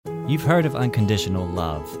You've heard of unconditional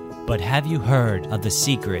love, but have you heard of the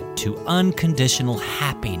secret to unconditional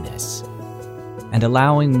happiness and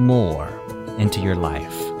allowing more into your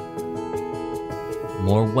life?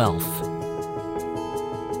 More wealth,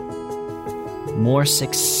 more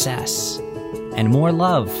success, and more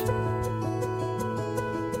love.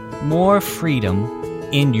 More freedom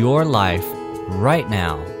in your life right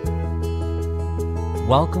now.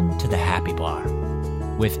 Welcome to the Happy Bar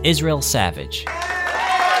with Israel Savage.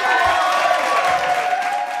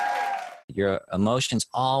 Your emotions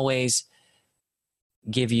always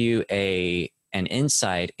give you an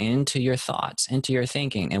insight into your thoughts, into your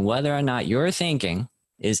thinking, and whether or not your thinking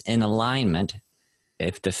is in alignment,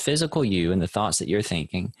 if the physical you and the thoughts that you're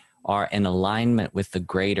thinking are in alignment with the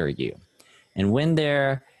greater you. And when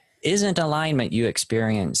there isn't alignment, you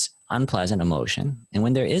experience unpleasant emotion. And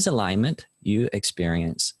when there is alignment, you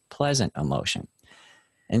experience pleasant emotion.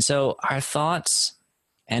 And so our thoughts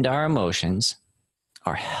and our emotions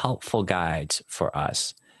are helpful guides for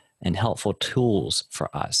us and helpful tools for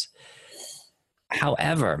us.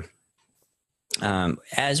 However,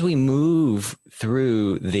 as we move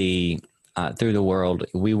through the world,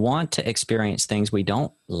 we want to experience things we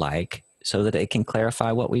don't like so that it can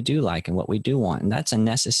clarify what we do like and what we do want. And that's a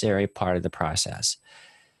necessary part of the process.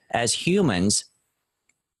 As humans,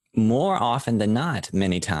 more often than not,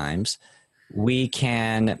 many times, we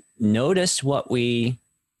can notice what we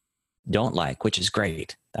don't like, which is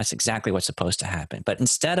great. That's exactly what's supposed to happen. But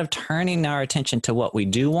instead of turning our attention to what we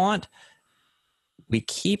do want, we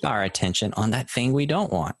keep our attention on that thing we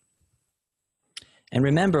don't want. And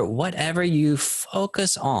remember, whatever you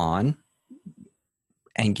focus on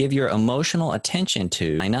and give your emotional attention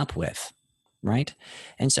to, line up with, right?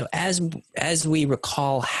 And so as we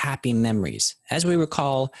recall happy memories, as we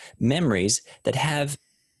recall memories that have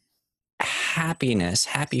happiness,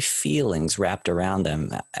 happy feelings wrapped around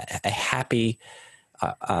them, a happy,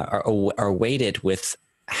 are weighted with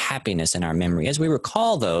happiness in our memory. As we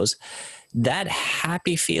recall those, that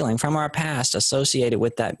happy feeling from our past associated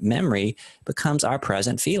with that memory becomes our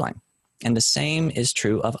present feeling. And the same is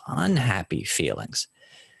true of unhappy feelings.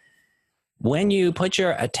 When you put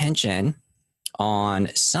your attention on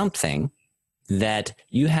something that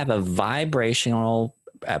you have a vibrational,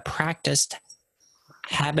 practiced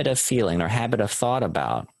habit of feeling or habit of thought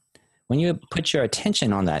about, when you put your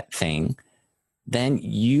attention on that thing, then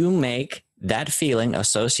you make that feeling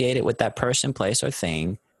associated with that person, place, or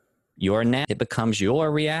thing it becomes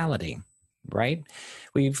your reality, right?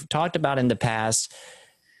 We've talked about in the past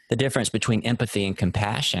the difference between empathy and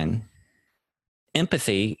compassion.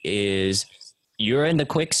 Empathy is you're in the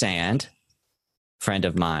quicksand, friend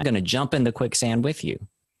of mine, I'm going to jump in the quicksand with you.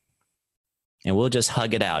 And we'll just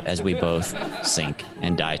hug it out as we both sink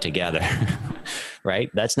and die together, right?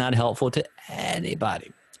 That's not helpful to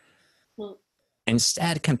anybody.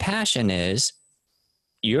 Instead, compassion is,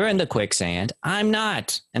 you're in the quicksand, I'm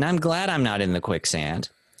not, and I'm glad I'm not in the quicksand.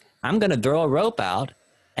 I'm going to throw a rope out,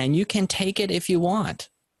 and you can take it if you want,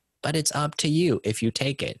 but it's up to you if you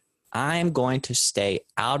take it. I'm going to stay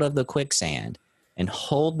out of the quicksand and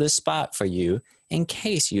hold this spot for you in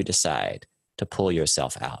case you decide to pull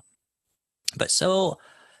yourself out. But so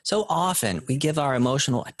often we give our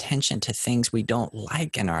emotional attention to things we don't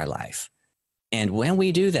like in our life. And when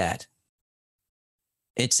we do that,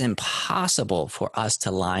 it's impossible for us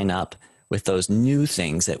to line up with those new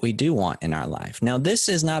things that we do want in our life. Now, this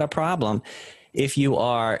is not a problem if you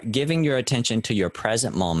are giving your attention to your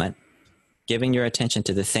present moment, giving your attention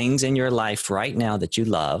to the things in your life right now that you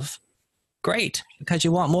love. Great, because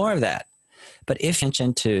you want more of that. But if you're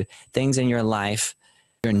attention to things in your life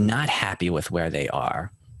you're not happy with where they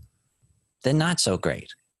are, then not so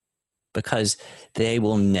great, because they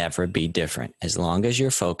will never be different. As long as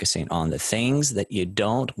you're focusing on the things that you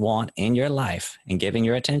don't want in your life and giving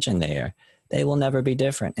your attention there, they will never be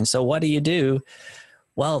different. And so what do?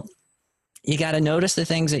 Well, you got to notice the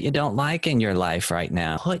things that you don't like in your life right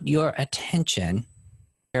now. Put your attention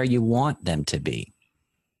where you want them to be.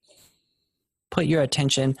 Put your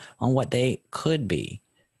attention on what they could be,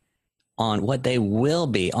 on what they will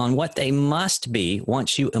be, on what they must be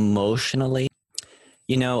once you emotionally,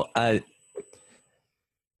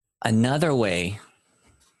 another way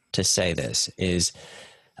to say this is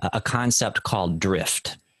a concept called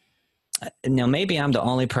drift. Now, maybe I'm the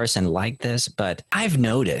only person like this, but I've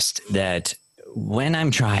noticed that when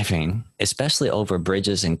I'm driving, especially over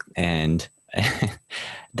bridges and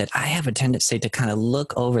that I have a tendency to kind of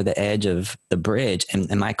look over the edge of the bridge and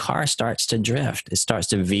my car starts to drift. It starts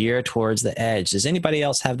to veer towards the edge. Does anybody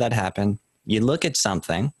else have that happen? You look at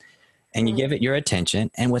something and you give it your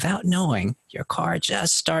attention, and without knowing, your car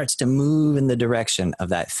just starts to move in the direction of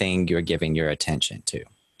that thing you're giving your attention to.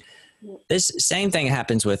 This same thing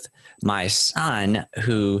happens with my son,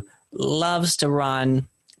 who loves to run,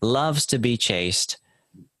 loves to be chased,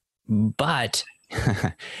 but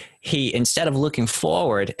he, instead of looking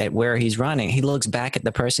forward at where he's running, he looks back at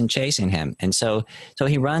the person chasing him. And so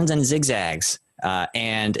he runs in zigzags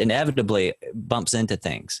and inevitably bumps into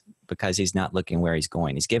things because he's not looking where he's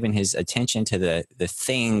going. He's giving his attention to the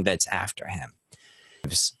thing that's after him.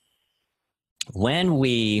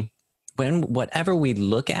 When whatever we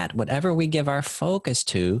look at, whatever we give our focus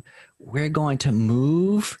to, we're going to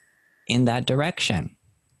move in that direction.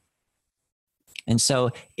 And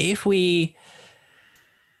so if we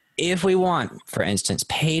want, for instance,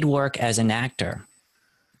 paid work as an actor,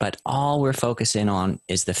 but all we're focusing on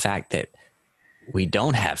is the fact that we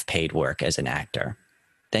don't have paid work as an actor,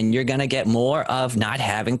 then you're going to get more of not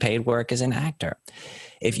having paid work as an actor.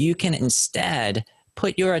 If you can instead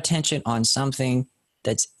put your attention on something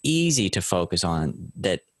that's easy to focus on,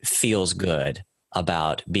 that feels good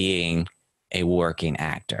about being a working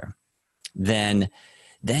actor, then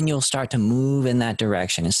you'll start to move in that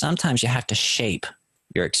direction. And sometimes you have to shape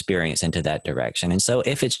your experience into that direction. And so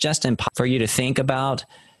if it's just impossible for you to think about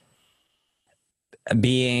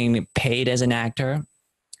being paid as an actor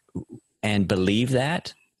and believe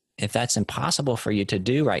that, if that's impossible for you to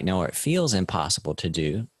do right now, or it feels impossible to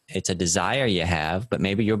do, it's a desire you have, but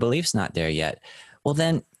maybe your belief's not there yet, well,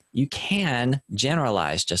 then you can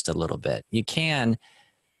generalize just a little bit. You can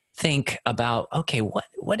think about, okay,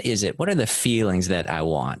 what is it? What are the feelings that I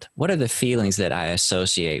want? What are the feelings that I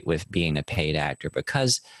associate with being a paid actor?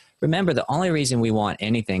 Because remember, the only reason we want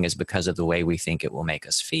anything is because of the way we think it will make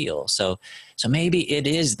us feel. So maybe it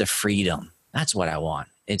is the freedom. That's what I want.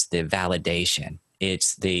 It's the validation.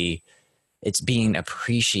 It's being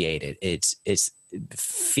appreciated. It's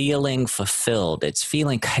feeling fulfilled. It's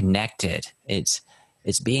feeling connected. It's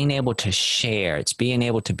being able to share. It's being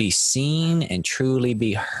able to be seen and truly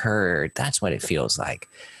be heard. That's what it feels like.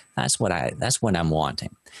 That's what I'm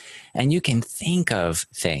wanting. And you can think of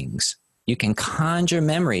things. You can conjure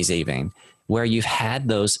memories even where you've had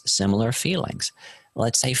those similar feelings.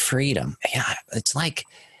 Let's say freedom. Yeah, it's like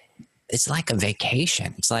a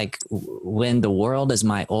vacation. It's like when the world is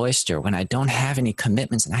my oyster, when I don't have any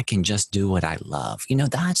commitments and I can just do what I love.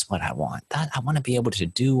 That's what I want. I want to be able to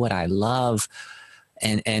do what I love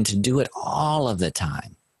and to do it all of the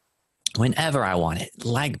time, whenever I want it,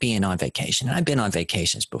 like being on vacation. And I've been on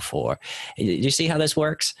vacations before. You see how this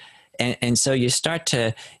works? And so you start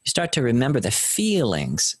to remember the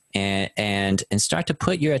feelings and start to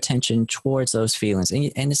put your attention towards those feelings.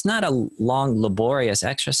 And it's not a long, laborious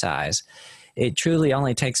exercise. It truly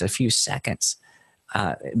only takes a few seconds,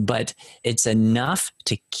 but it's enough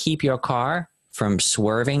to keep your car from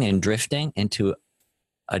swerving and drifting into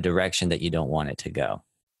a direction that you don't want it to go,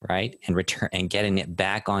 right? And return and getting it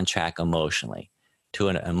back on track emotionally to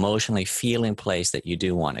an emotionally feeling place that you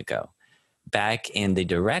do want to go, back in the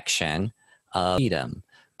direction of freedom,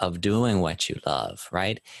 of doing what you love,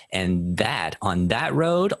 right? And that on that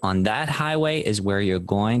road, on that highway is where you're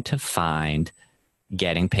going to find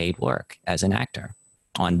getting paid work as an actor,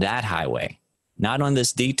 on that highway, not on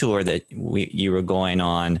this detour that you were going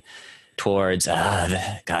on towards,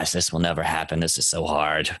 gosh, this will never happen. This is so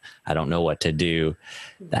hard. I don't know what to do.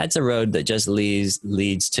 That's a road that just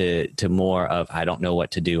leads to more of, I don't know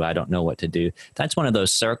what to do. I don't know what to do. That's one of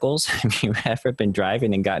those circles. Have you ever been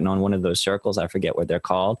driving and gotten on one of those circles? I forget what they're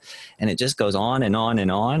called. And it just goes on and on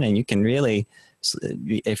and on. And you can really,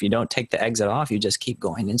 if you don't take the exit off, you just keep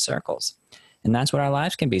going in circles. And that's what our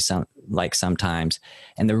lives can be like sometimes.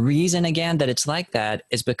 And the reason, again, that it's like that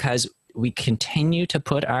is because we continue to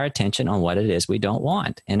put our attention on what it is we don't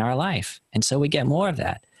want in our life. And so we get more of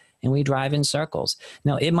that and we drive in circles.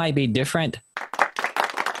 Now, it might be different.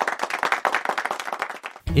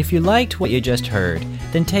 If you liked what you just heard,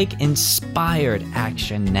 then take inspired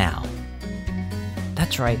action now.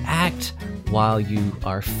 That's right, act while you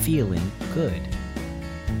are feeling good.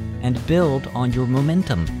 And build on your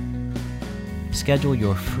momentum. Schedule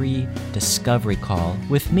your free discovery call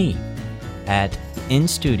with me at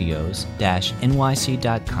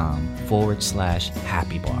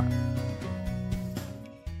instudios-nyc.com/happybar.